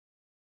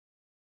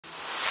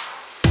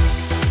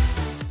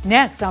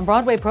Next on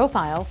Broadway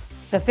Profiles,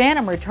 The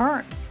Phantom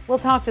returns. We'll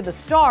talk to the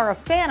star of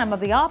Phantom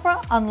of the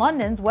Opera on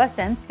London's West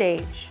End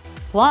stage.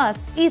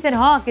 Plus, Ethan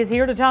Hawke is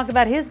here to talk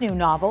about his new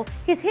novel,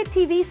 his hit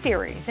TV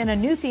series, and a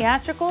new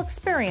theatrical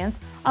experience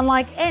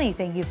unlike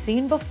anything you've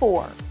seen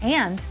before.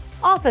 And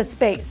Office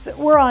Space.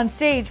 We're on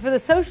stage for the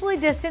socially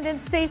distant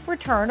and safe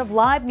return of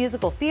live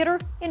musical theater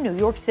in New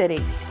York City.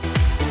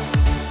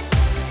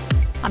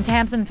 I'm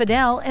Tamsen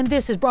Fadal, and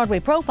this is Broadway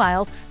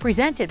Profiles,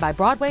 presented by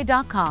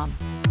Broadway.com.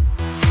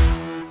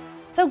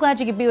 So glad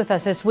you could be with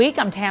us this week.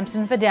 I'm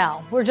Tamsen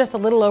Fadal. We're just a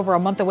little over a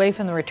month away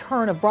from the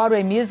return of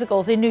Broadway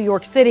musicals in New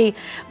York City.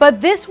 But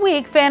this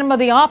week, Phantom of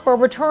the Opera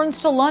returns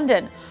to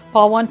London.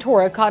 Paul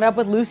Wontorek caught up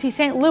with Lucy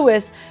St.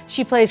 Louis.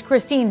 She plays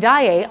Christine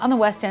Daaé on the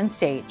West End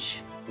stage.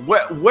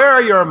 Where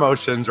are your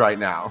emotions right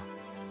now?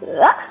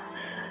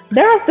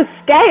 They're off the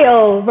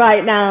scale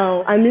right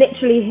now. I'm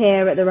literally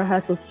here at the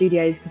rehearsal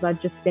studios because I've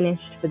just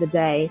finished for the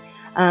day.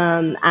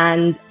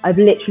 And I've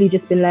literally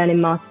just been learning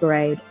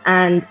Masquerade.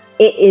 And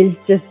it is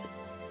just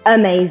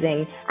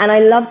amazing. And I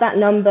love that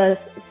number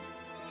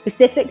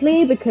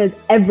specifically because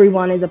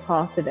everyone is a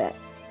part of it.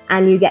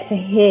 And you get to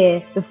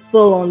hear the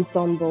full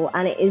ensemble,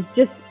 and it is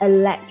just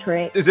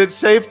electric. Is it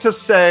safe to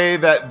say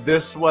that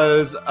this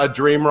was a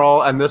dream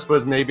role and this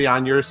was maybe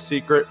on your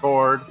secret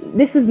board?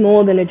 This is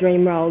more than a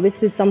dream role.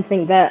 This is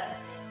something that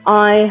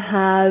I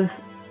have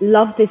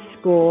loved this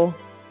score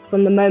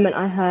from the moment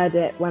I heard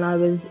it when I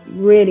was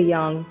really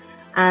young.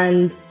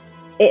 And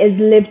it has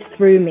lived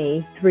through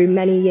me through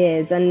many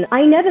years. And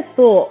I never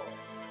thought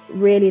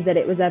really that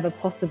it was ever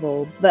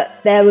possible, but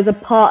there was a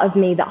part of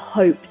me that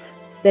hoped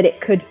that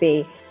it could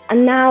be.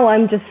 And now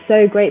I'm just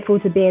so grateful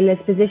to be in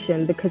this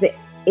position because it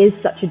is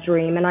such a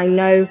dream. And I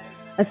know,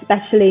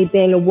 especially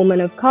being a woman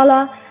of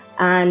color,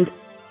 and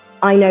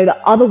I know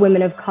that other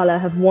women of color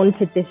have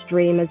wanted this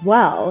dream as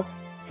well,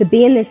 to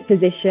be in this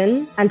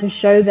position and to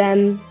show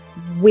them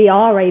we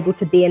are able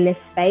to be in this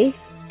space.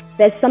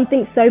 There's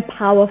something so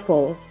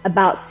powerful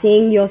about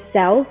seeing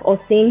yourself or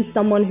seeing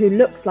someone who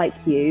looks like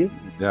you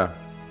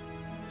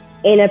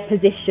in a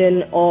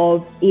position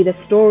of either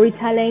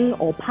storytelling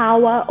or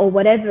power or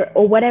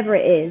whatever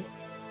it is,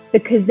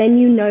 because then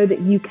you know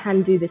that you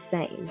can do the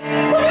same.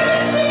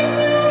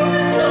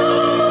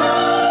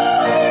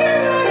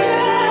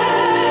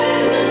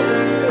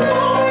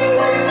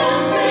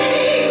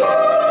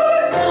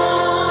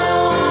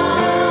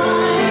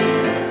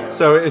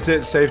 So is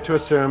it safe to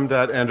assume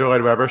that Andrew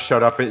Lloyd Webber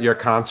showed up at your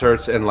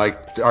concerts in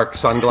like dark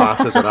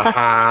sunglasses and a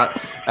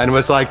hat and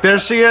was like, there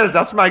she is,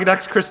 that's my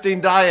next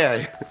Christine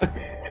Daaé?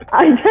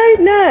 I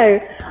don't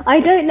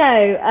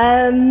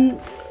know.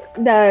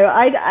 No,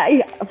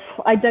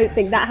 I don't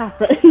think that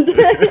happened.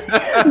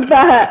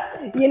 But,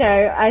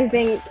 I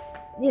think,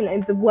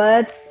 the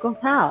word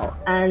got out.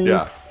 And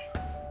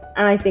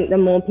I think the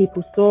more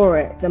people saw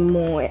it, the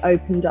more it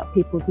opened up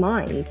people's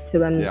minds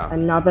to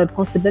another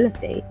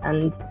possibility.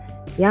 And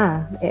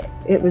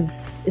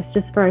it's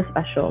just very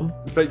special.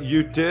 But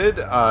you did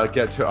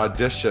get to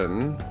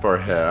audition for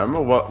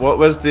him. What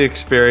was the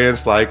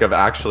experience like of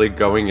actually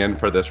going in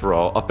for this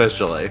role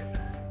officially?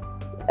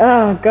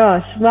 Oh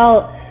gosh,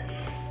 well,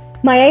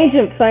 my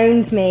agent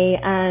phoned me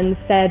and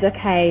said,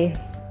 okay,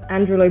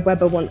 Andrew Lloyd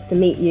Webber wants to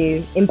meet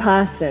you in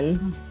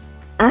person.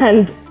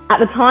 And at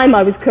the time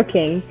I was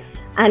cooking.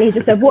 And he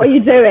just said, what are you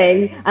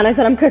doing? And I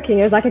said, I'm cooking.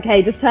 He was like,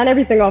 okay, just turn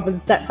everything off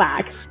and step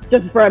back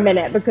just for a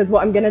minute, because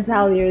what I'm going to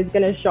tell you is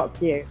going to shock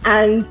you.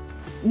 And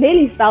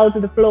nearly fell to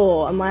the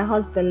floor. And my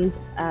husband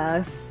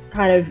came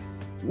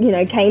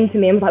to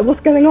me and was like,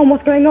 what's going on?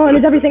 What's going on?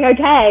 Is everything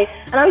okay?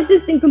 And I was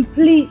just in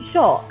complete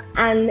shock.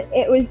 And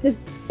it was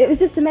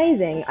just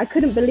amazing. I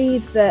couldn't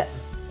believe that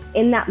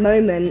in that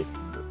moment,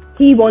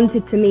 he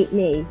wanted to meet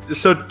me.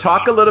 So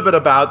talk a little bit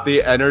about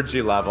the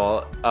energy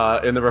level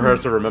in the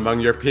rehearsal room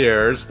among your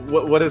peers.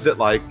 What is it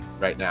like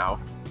right now?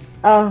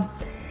 Oh,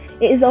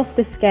 it is off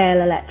the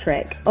scale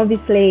electric.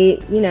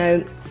 Obviously,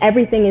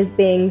 everything is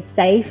being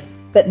safe,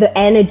 but the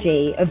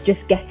energy of just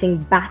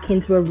getting back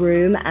into a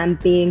room and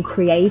being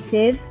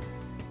creative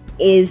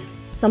is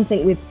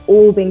something we've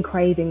all been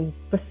craving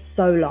for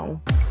so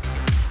long.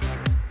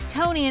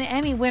 Tony and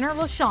Emmy winner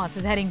LaChanze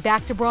is heading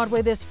back to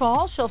Broadway this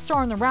fall. She'll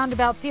star in the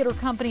Roundabout Theater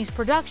Company's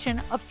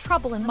production of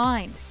Trouble in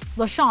Mind.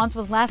 LaChanze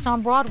was last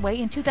on Broadway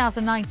in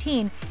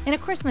 2019 in A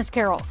Christmas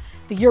Carol.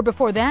 The year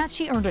before that,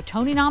 she earned a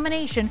Tony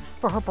nomination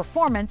for her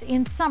performance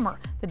in Summer,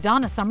 the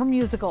Donna Summer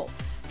musical.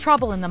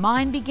 Trouble in the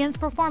Mind begins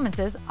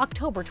performances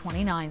October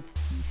 29th.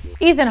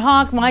 Ethan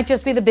Hawke might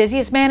just be the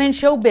busiest man in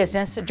show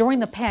business. During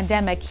the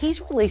pandemic, he's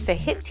released a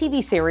hit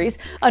TV series,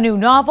 a new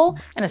novel,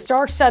 and a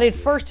star-studded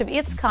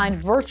first-of-its-kind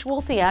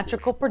virtual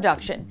theatrical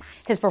production.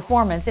 His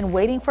performance in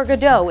Waiting for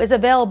Godot is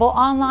available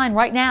online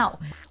right now.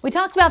 We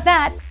talked about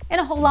that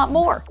and a whole lot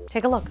more.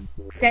 Take a look.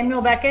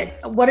 Samuel Beckett,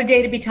 what a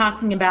day to be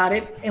talking about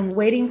it. And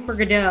Waiting for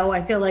Godot,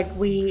 I feel like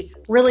we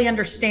really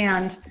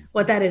understand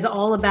what that is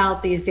all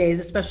about these days,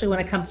 especially when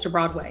it comes to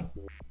Broadway.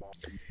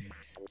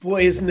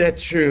 Boy, isn't that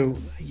true?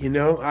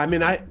 I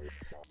mean,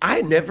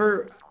 I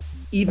never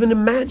even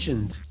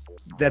imagined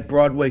that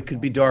Broadway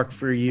could be dark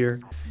for a year.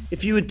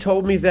 If you had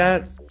told me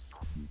that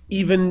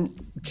even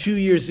 2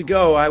 years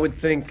ago, I would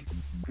think,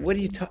 what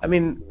do you I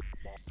mean,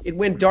 it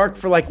went dark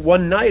for like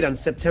one night on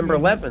September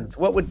 11th.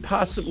 What would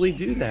possibly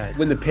do that?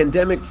 When the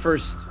pandemic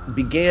first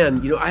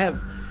began, you know, I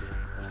have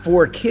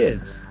 4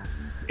 kids,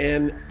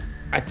 and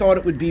I thought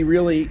it would be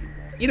really,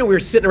 you know, we were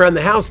sitting around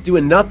the house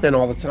doing nothing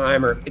all the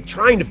time, or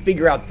trying to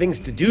figure out things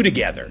to do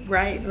together.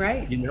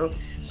 Right. You know?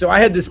 So I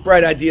had this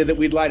bright idea that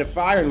we'd light a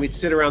fire and we'd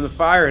sit around the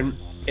fire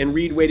and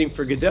read Waiting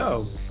for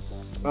Godot.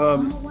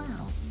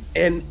 Wow.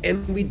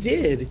 And we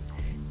did.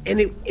 And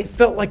it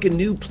felt like a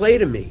new play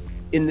to me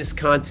in this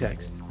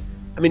context.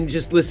 I mean,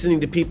 just listening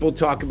to people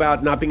talk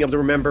about not being able to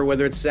remember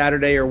whether it's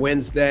Saturday or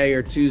Wednesday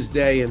or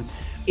Tuesday, and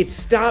it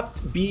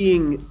stopped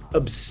being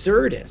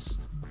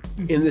absurdist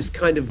in this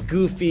kind of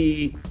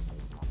goofy,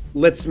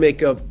 let's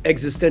make a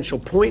existential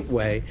point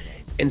way,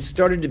 and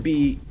started to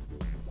be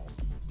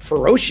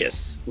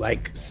ferocious.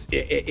 Like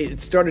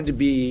it started to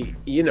be,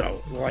 you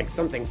know, like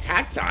something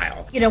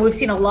tactile. You know, we've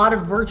seen a lot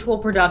of virtual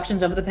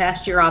productions over the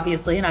past year,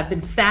 obviously, and I've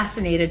been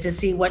fascinated to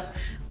see what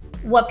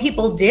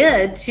people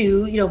did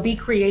to, you know, be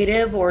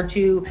creative or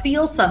to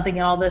feel something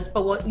in all this.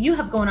 But what you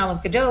have going on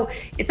with Godot,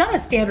 it's not a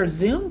standard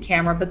Zoom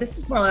camera, but this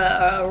is more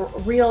a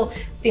real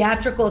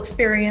theatrical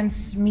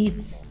experience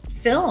meets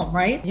film,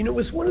 right? You know, it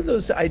was one of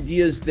those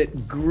ideas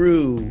that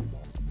grew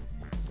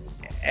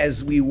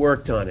as we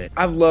worked on it.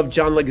 I've loved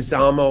John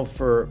Leguizamo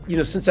for, you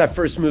know, since I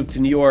first moved to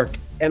New York,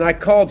 and I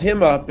called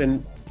him up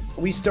and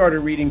we started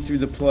reading through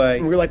the play,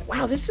 and we were like,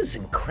 wow, this is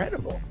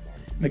incredible.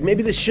 Like,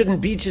 maybe this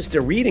shouldn't be just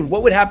a reading.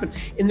 What would happen?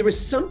 And there was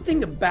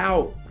something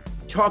about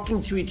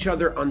talking to each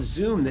other on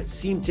Zoom that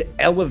seemed to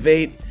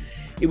elevate.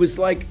 It was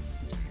like,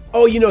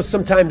 oh, you know,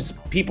 sometimes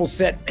people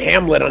set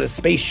Hamlet on a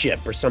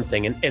spaceship or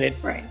something, and it,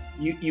 right.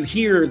 You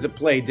hear the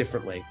play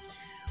differently.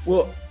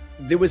 Well,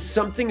 there was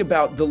something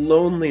about the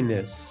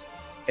loneliness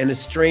and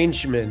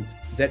estrangement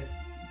that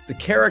the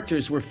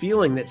characters were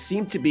feeling that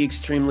seemed to be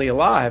extremely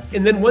alive.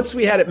 And then once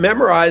we had it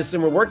memorized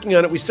and we're working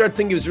on it, we started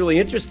thinking it was really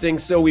interesting,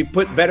 so we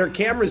put better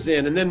cameras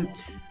in. And then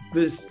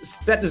the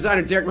set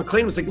designer, Derek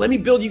McLean, was like, let me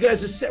build you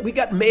guys a set. We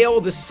got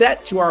mailed a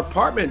set to our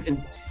apartment.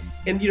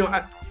 And you know,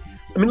 I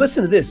mean,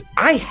 listen to this.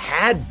 I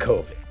had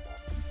COVID,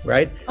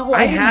 right? Oh,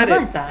 I didn't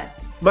realize that.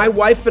 My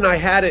wife and I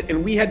had it,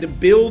 and we had to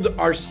build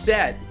our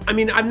set. I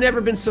mean, I've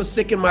never been so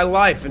sick in my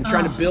life and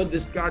trying to build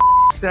this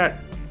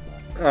set.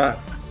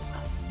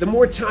 The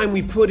more time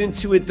we put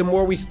into it, the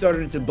more we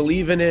started to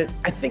believe in it.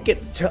 I think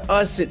to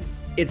us, it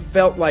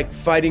felt like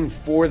fighting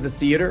for the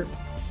theater.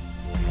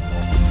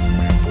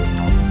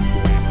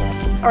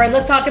 All right,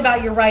 let's talk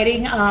about your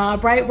writing,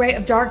 Bright Ray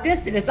of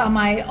Darkness. It is on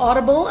my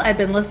Audible. I've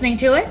been listening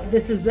to it.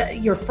 This is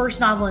your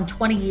first novel in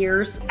 20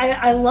 years.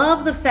 I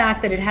love the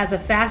fact that it has a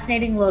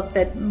fascinating look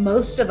that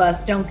most of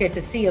us don't get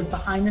to see of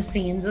behind the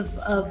scenes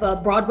of a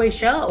Broadway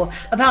show,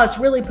 of how it's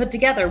really put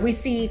together. We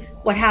see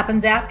what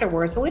happens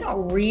afterwards, but we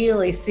don't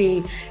really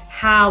see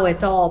how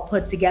it's all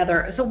put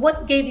together. So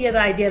what gave you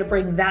the idea to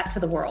bring that to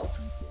the world?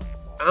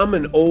 I'm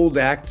an old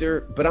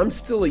actor, but I'm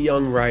still a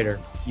young writer.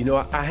 You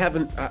know,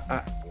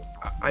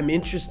 I'm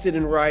interested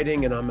in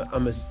writing, and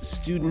I'm a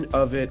student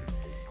of it,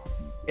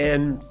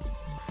 and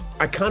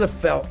I kind of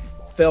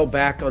fell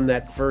back on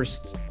that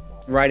first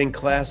writing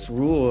class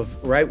rule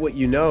of write what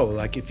you know.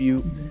 Like, if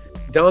you,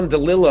 Don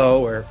DeLillo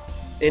or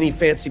any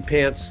fancy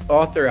pants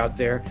author out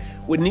there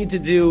would need to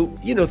do,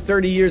 you know,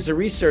 30 years of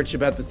research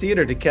about the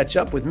theater to catch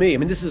up with me. I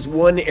mean, this is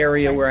one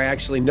area where I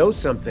actually know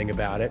something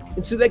about it,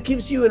 and so that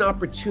gives you an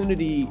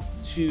opportunity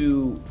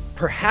to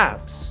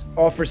perhaps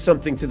offer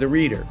something to the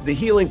reader. The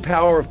healing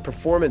power of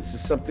performance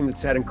is something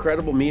that's had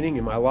incredible meaning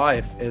in my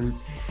life. And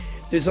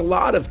there's a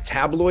lot of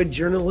tabloid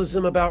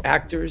journalism about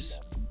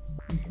actors,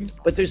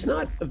 but there's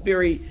not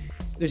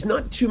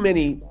too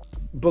many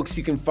books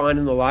you can find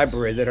in the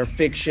library that are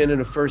fiction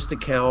and a first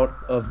account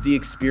of the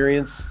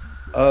experience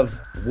of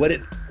what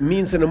it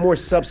means on a more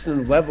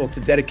substantive level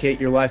to dedicate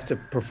your life to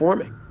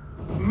performing.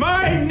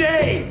 My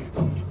name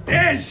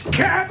is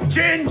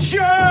Captain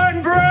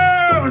John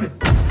Brown!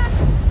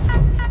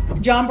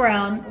 John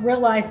Brown, real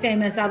life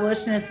famous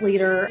abolitionist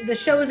leader. The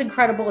show is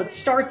incredible. It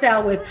starts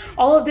out with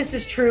all of this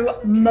is true.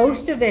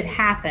 Most of it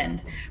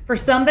happened. For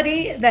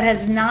somebody that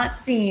has not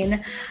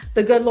seen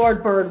The Good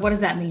Lord Bird, what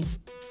does that mean?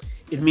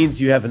 It means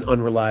you have an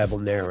unreliable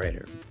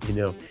narrator. You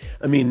know,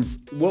 I mean,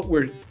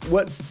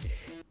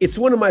 it's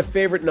one of my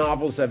favorite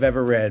novels I've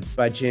ever read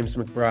by James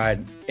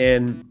McBride.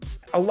 And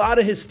a lot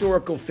of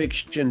historical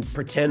fiction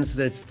pretends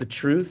that it's the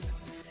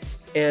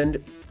truth,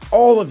 and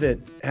all of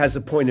it has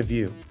a point of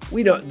view.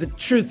 We know the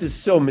truth is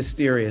so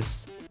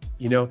mysterious,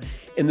 you know,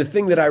 and the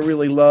thing that I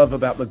really love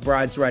about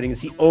McBride's writing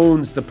is he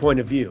owns the point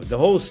of view. The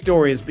whole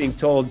story is being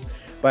told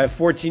by a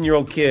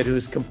 14-year-old kid who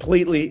is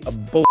completely a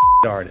bullshit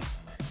artist,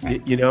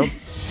 you know?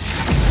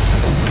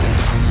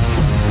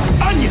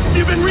 Onion,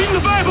 you've been reading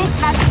the Bible?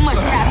 Not too much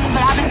rapping,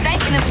 but I've been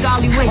thinking it's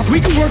golly way.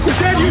 We can work with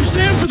that. You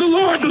stand for the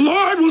Lord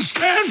will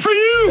stand for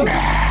you.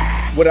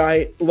 What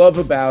I love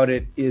about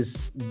it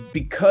is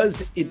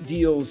because it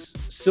deals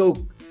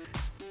so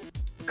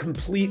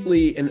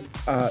completely and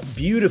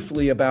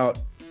beautifully about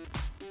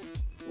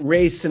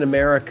race in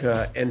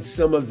America and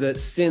some of the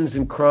sins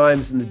and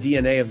crimes in the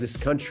DNA of this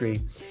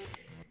country,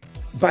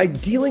 by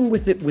dealing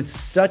with it with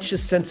such a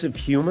sense of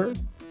humor,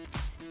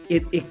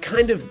 it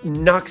kind of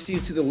knocks you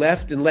to the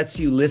left and lets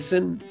you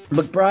listen.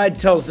 McBride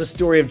tells the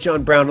story of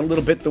John Brown a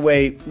little bit the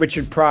way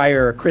Richard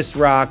Pryor or Chris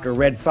Rock or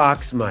Red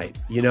Fox might,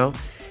 you know?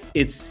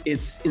 It's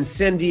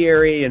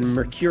incendiary and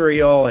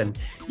mercurial, and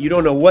you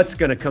don't know what's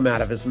going to come out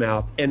of his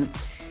mouth. And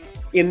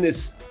in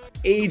this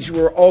age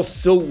we're all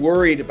so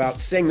worried about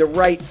saying the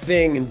right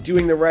thing and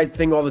doing the right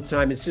thing all the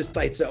time, it's just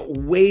like it's a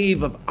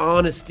wave of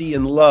honesty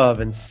and love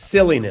and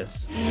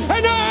silliness.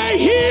 And I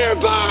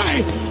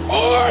hereby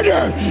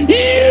order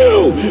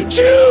you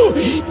to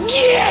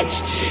get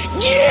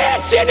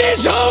in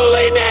his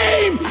holy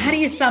name. How do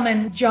you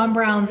summon John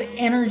Brown's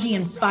energy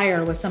and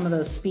fire with some of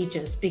those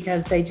speeches?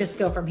 Because they just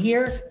go from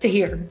here to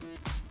here.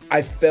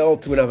 I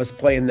felt when I was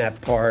playing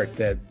that part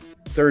that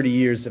 30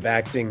 years of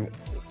acting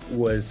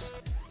was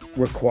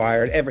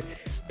required.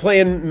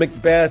 Playing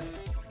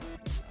Macbeth,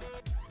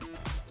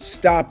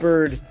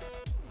 Stoppard,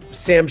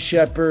 Sam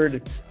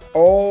Shepard,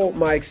 all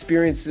my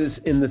experiences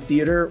in the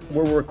theater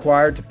were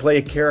required to play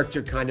a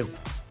character kind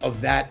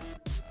of that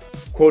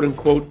quote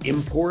unquote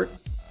import.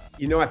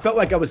 You know, I felt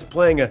like I was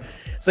playing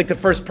it's like the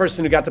first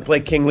person who got to play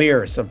King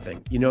Lear or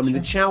something. You know, I mean, the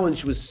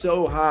challenge was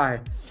so high.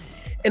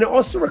 And it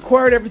also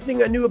required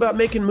everything I knew about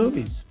making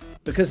movies,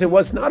 because it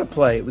was not a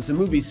play, it was a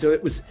movie. So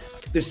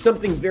there's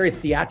something very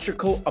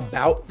theatrical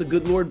about The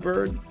Good Lord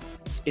Bird.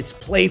 It's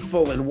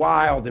playful and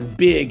wild and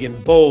big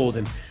and bold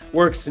and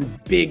works in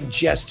big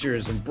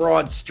gestures and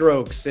broad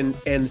strokes, and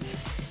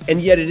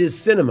yet it is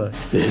cinema.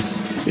 This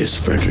is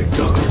Frederick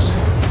Douglass.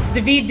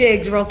 Daveed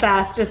Diggs, real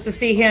fast, just to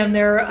see him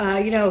there.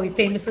 You know, he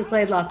famously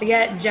played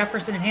Lafayette and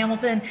Jefferson and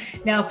Hamilton.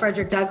 Now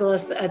Frederick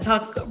Douglass.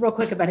 Talk real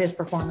quick about his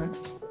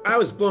performance. I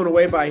was blown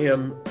away by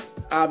him.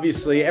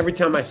 Obviously, every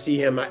time I see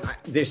him,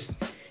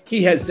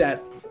 he has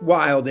that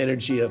wild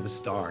energy of a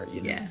star.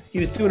 You know? Yeah. He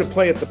was doing a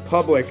play at the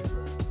Public,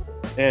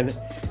 and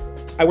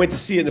I went to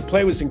see it. And the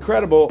play was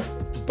incredible,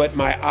 but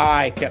my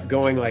eye kept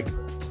going like,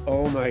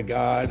 "Oh my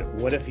God,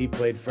 what if he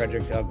played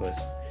Frederick Douglass?"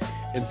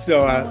 And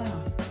so,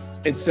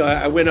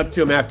 I went up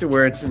to him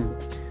afterwards and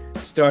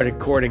started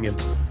courting him.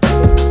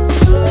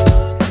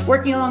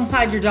 Working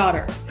alongside your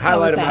daughter.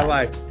 Highlight of my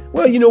life.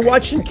 Well, you know,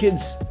 watching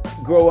kids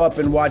grow up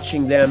and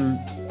watching them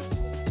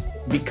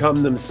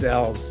become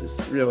themselves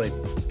is really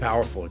a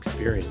powerful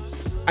experience.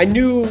 I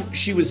knew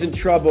she was in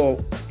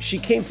trouble. She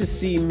came to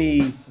see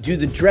me do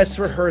the dress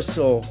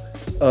rehearsal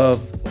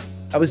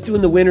I was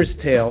doing The Winter's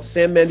Tale.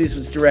 Sam Mendes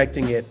was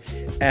directing it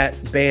at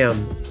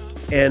BAM,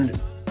 and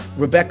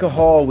Rebecca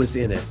Hall was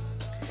in it.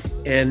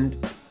 And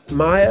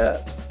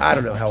Maya, I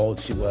don't know how old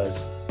she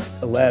was,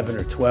 11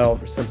 or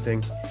 12 or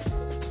something.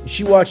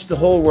 She watched the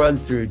whole run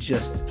through,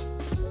 just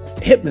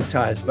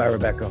hypnotized by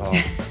Rebecca Hall,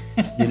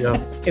 you know?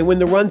 And when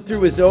the run through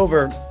was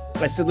over,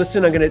 I said,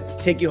 "Listen, I'm gonna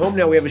take you home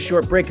now. We have a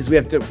short break because we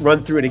have to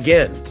run through it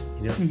again."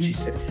 You know? She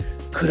said,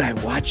 "Could I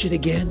watch it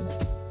again?"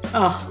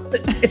 Oh,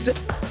 it's a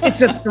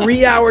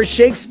 3-hour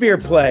Shakespeare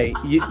play,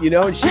 you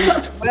know, and she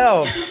was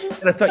 12.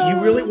 And I thought,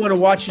 "You really want to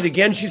watch it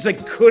again?" She's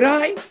like, "Could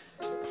I?"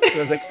 So I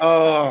was like,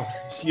 "Oh,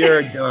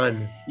 you're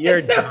done.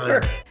 You're done."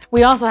 Over.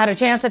 We also had a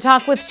chance to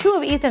talk with two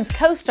of Ethan's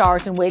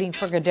co-stars in Waiting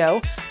for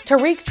Godot,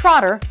 Tariq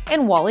Trotter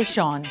and Wally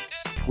Shawn.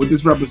 What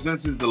this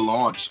represents is the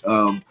launch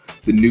of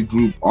the new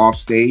group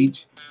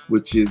Offstage,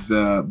 which is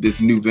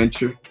this new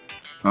venture.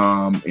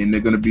 And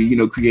they're going to be, you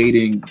know,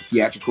 creating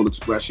theatrical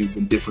expressions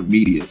in different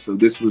media. So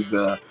this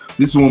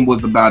one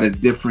was about as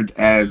different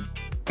as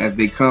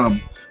they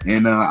come.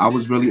 And I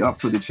was really up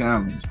for the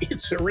challenge.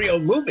 It's a real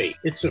movie.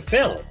 It's a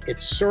film.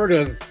 It's sort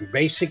of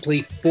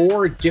basically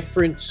 4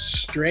 different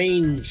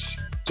strange,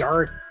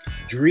 dark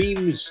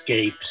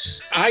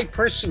dreamscapes. I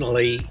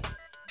personally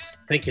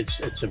think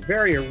it's a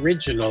very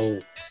original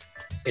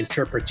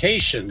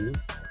interpretation,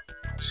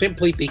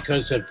 simply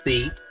because of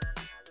the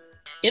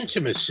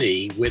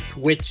intimacy with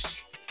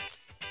which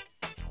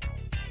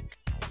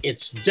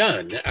it's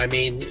done. I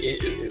mean,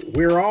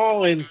 we're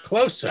all in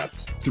close-up.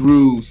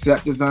 Through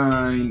set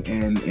design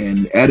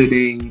and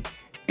editing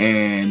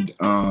and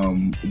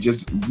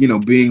just, you know,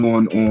 being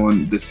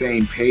on the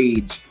same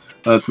page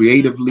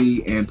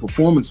creatively and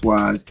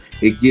performance-wise,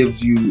 it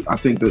gives you, I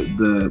think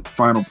the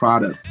final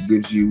product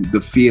gives you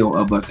the feel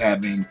of us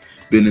having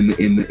been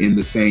in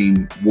the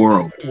same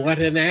world.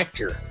 What an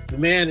actor. The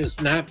man has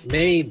not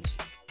made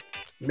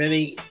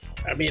many,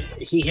 I mean,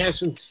 he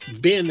hasn't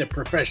been a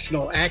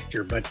professional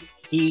actor, but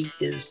he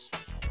is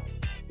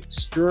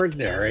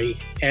extraordinary,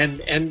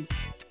 and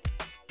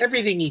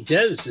everything he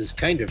does is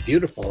kind of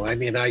beautiful. I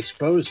mean, I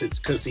suppose it's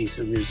because he's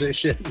a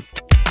musician.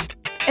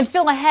 And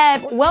still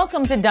ahead,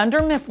 welcome to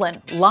Dunder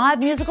Mifflin. Live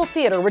musical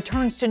theater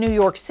returns to New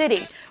York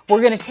City.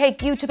 We're going to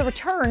take you to the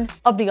return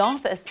of The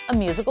Office, a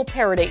musical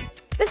parody.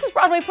 This is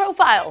Broadway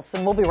Profiles,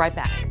 and we'll be right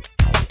back.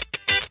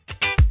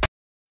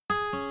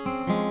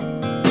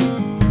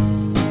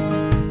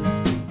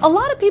 A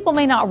lot of people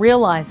may not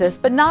realize this,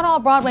 but not all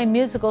Broadway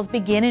musicals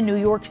begin in New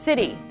York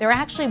City. They're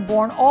actually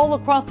born all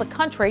across the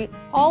country,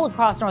 all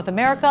across North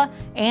America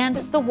and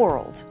the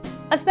world.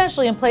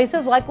 Especially in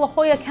places like La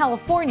Jolla,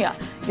 California.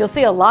 You'll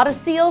see a lot of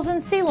seals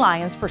and sea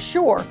lions for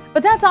sure.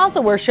 But that's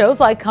also where shows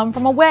like Come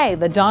From Away,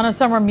 the Donna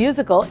Summer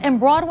musical, and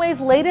Broadway's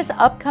latest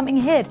upcoming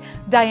hit,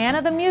 Diana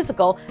the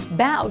Musical,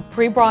 bowed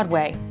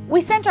pre-Broadway.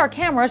 We sent our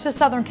cameras to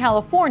Southern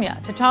California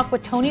to talk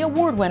with Tony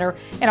Award winner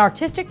and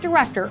artistic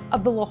director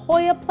of the La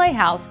Jolla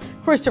Playhouse,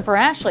 Christopher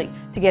Ashley,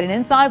 to get an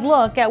inside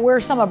look at where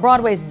some of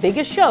Broadway's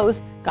biggest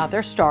shows got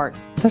their start.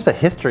 There's a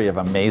history of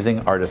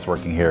amazing artists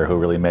working here who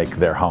really make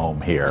their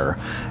home here,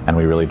 and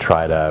we really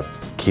try to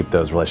keep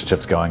those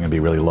relationships going and be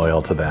really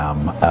loyal to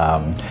them.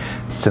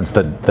 Since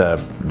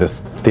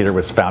this theater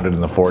was founded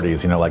in the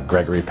 40s, you know, like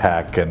Gregory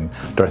Peck and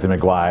Dorothy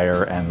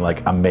McGuire and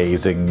like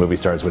amazing movie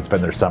stars would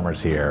spend their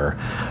summers here.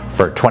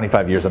 For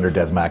 25 years under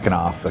Des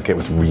McAnuff, like, it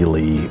was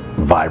really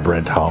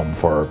vibrant home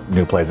for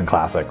new plays and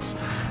classics.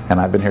 And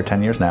I've been here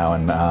 10 years now,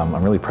 and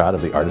I'm really proud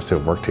of the artists who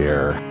have worked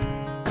here.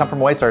 Come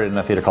From Away started in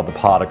a theater called the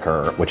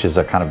Potiker, which is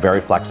a kind of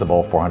very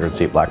flexible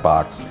 400-seat black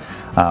box.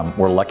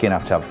 We're lucky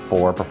enough to have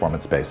 4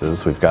 performance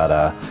spaces. We've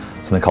got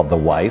something called the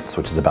Weiss,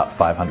 which is about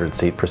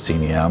 500-seat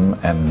proscenium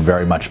and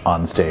very much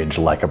on stage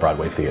like a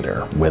Broadway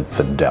theater, width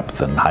and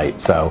depth and height.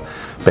 So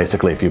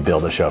basically, if you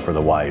build a show for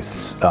the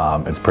Weiss,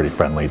 it's pretty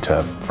friendly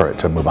for it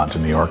to move on to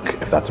New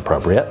York if that's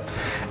appropriate.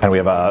 And we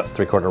have a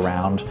 3/4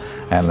 round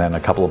and then a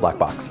couple of black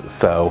boxes.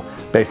 So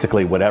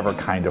basically, whatever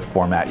kind of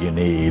format you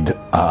need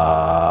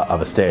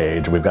of a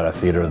stage, we've got a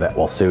theater that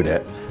will suit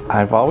it.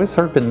 I've always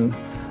sort of been,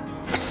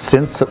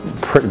 since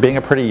being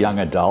a pretty young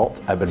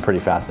adult, I've been pretty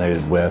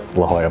fascinated with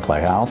La Jolla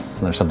Playhouse.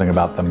 And there's something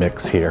about the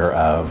mix here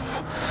of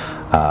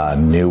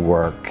new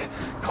work,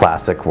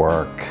 classic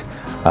work,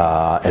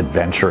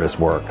 adventurous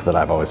work that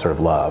I've always sort of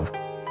loved.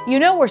 You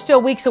know, we're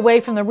still weeks away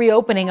from the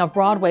reopening of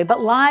Broadway,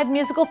 but live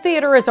musical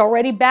theater is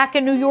already back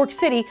in New York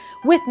City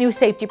with new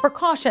safety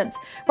precautions.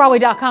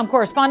 Broadway.com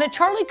correspondent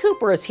Charlie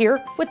Cooper is here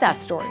with that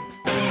story.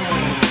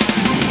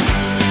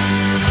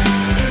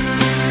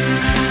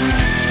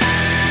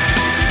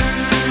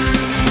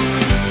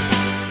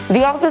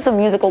 The Office of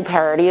Musical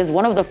Parody is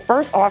one of the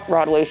first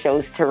off-Broadway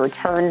shows to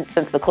return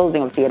since the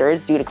closing of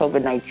theaters due to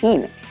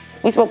COVID-19.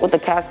 We spoke with the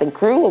cast and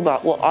crew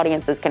about what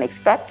audiences can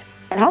expect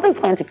and how they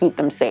plan to keep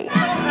them safe.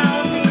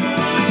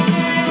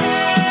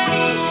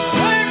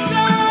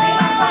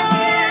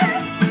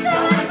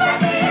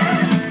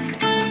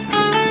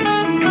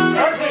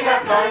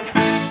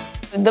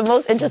 The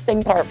most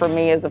interesting part for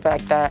me is the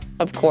fact that,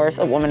 of course,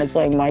 a woman is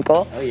playing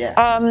Michael. Oh, yeah.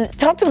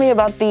 Talk to me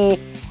about the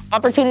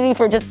opportunity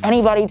for just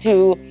anybody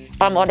to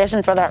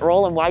audition for that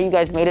role and why you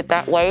guys made it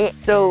that way.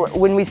 So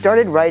when we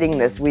started writing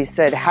this, we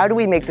said, how do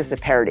we make this a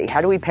parody?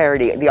 How do we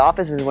parody? The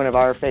Office is one of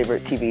our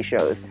favorite TV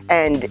shows.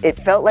 And it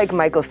felt like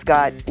Michael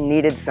Scott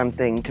needed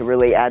something to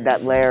really add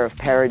that layer of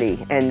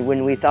parody. And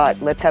when we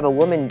thought, let's have a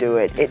woman do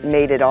it, it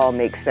made it all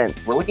make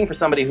sense. We're looking for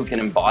somebody who can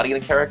embody the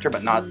character,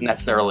 but not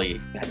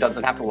necessarily,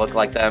 doesn't have to look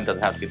like them,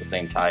 doesn't have to be the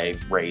same type,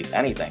 race,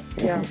 anything.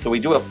 Yeah. So we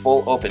do a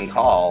full open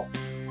call.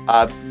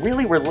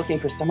 Really, we're looking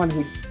for someone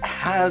who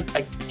has,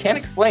 I can't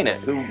explain it,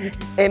 who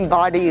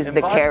embodies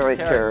the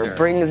character,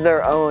 brings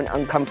their own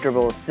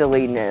uncomfortable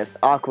silliness,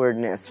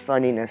 awkwardness,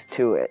 funniness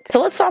to it. So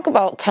let's talk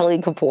about Kelly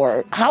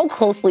Kapoor. How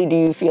closely do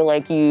you feel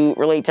like you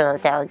relate to her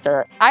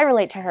character? I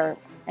relate to her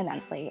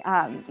immensely.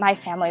 My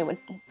family would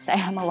say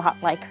I'm a lot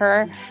like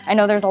her. I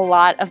know there's a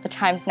lot of the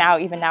times now,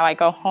 even now I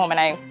go home and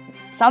I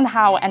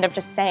somehow end up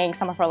just saying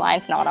some of her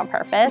lines not on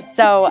purpose.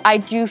 So I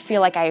do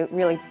feel like I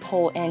really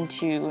pull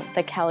into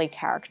the Kelly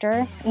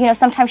character. You know,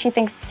 sometimes she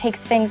takes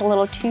things a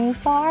little too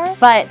far,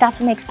 but that's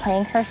what makes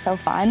playing her so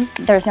fun.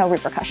 There's no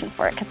repercussions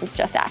for it because it's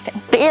just acting.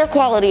 The air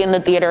quality in the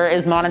theater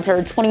is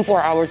monitored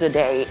 24 hours a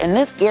day, and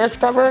this air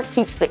scrubber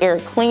keeps the air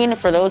clean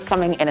for those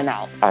coming in and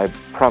out. I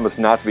promise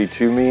not to be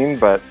too mean,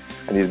 but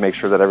I need to make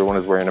sure that everyone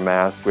is wearing a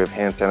mask. We have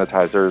hand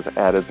sanitizers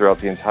added throughout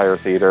the entire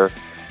theater,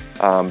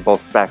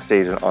 both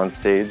backstage and on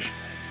stage.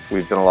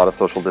 We've done a lot of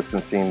social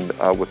distancing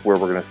with where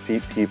we're going to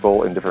seat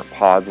people in different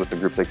pods with the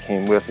group they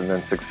came with and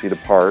then 6 feet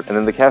apart. And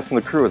then the cast and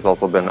the crew has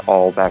also been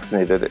all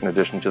vaccinated in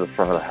addition to the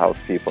front of the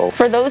house people.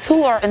 For those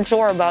who are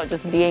unsure about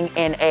just being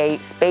in a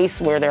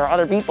space where there are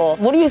other people,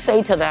 what do you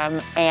say to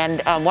them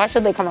and why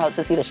should they come out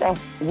to see the show?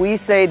 We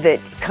say that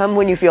come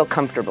when you feel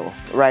comfortable,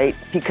 right?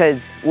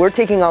 Because we're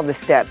taking all the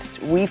steps.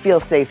 We feel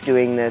safe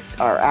doing this.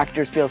 Our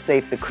actors feel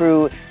safe, the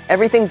crew,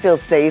 everything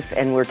feels safe,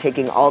 and we're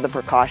taking all the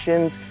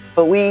precautions.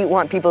 But we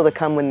want people to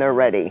come when they're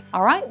ready.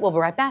 All right, we'll be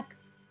right back.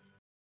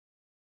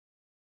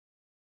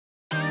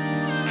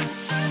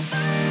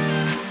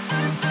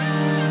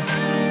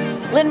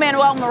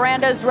 Lin-Manuel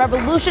Miranda's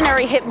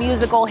revolutionary hit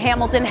musical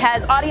Hamilton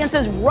has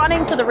audiences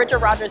running to the Richard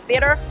Rodgers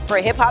Theater for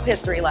a hip-hop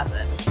history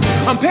lesson.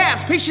 I'm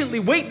past patiently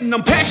waiting,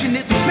 I'm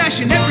passionately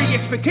smashing every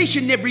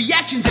expectation, every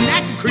action's an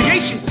act of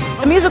creation.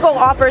 The musical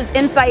offers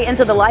insight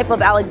into the life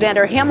of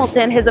Alexander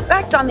Hamilton, his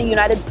effect on the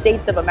United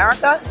States of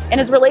America, and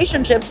his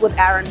relationships with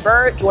Aaron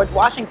Burr, George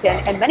Washington,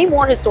 and many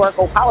more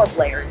historical power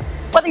players.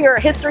 Whether you're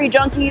a history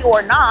junkie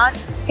or not,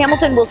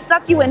 Hamilton will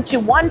suck you into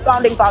one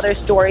founding father's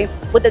story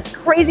with its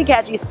crazy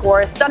catchy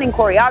score, stunning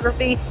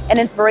choreography, and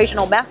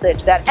inspirational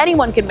message that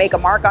anyone can make a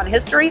mark on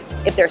history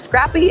if they're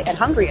scrappy and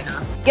hungry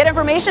enough. Get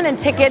information and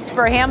tickets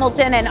for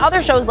Hamilton and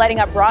other shows lighting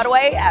up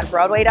Broadway at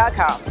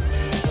Broadway.com.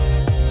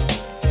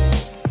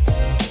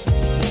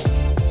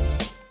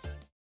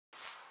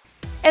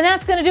 And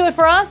that's going to do it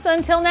for us.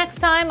 Until next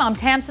time, I'm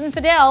Tamsen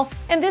Fadal,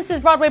 and this is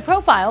Broadway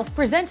Profiles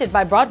presented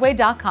by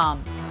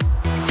Broadway.com.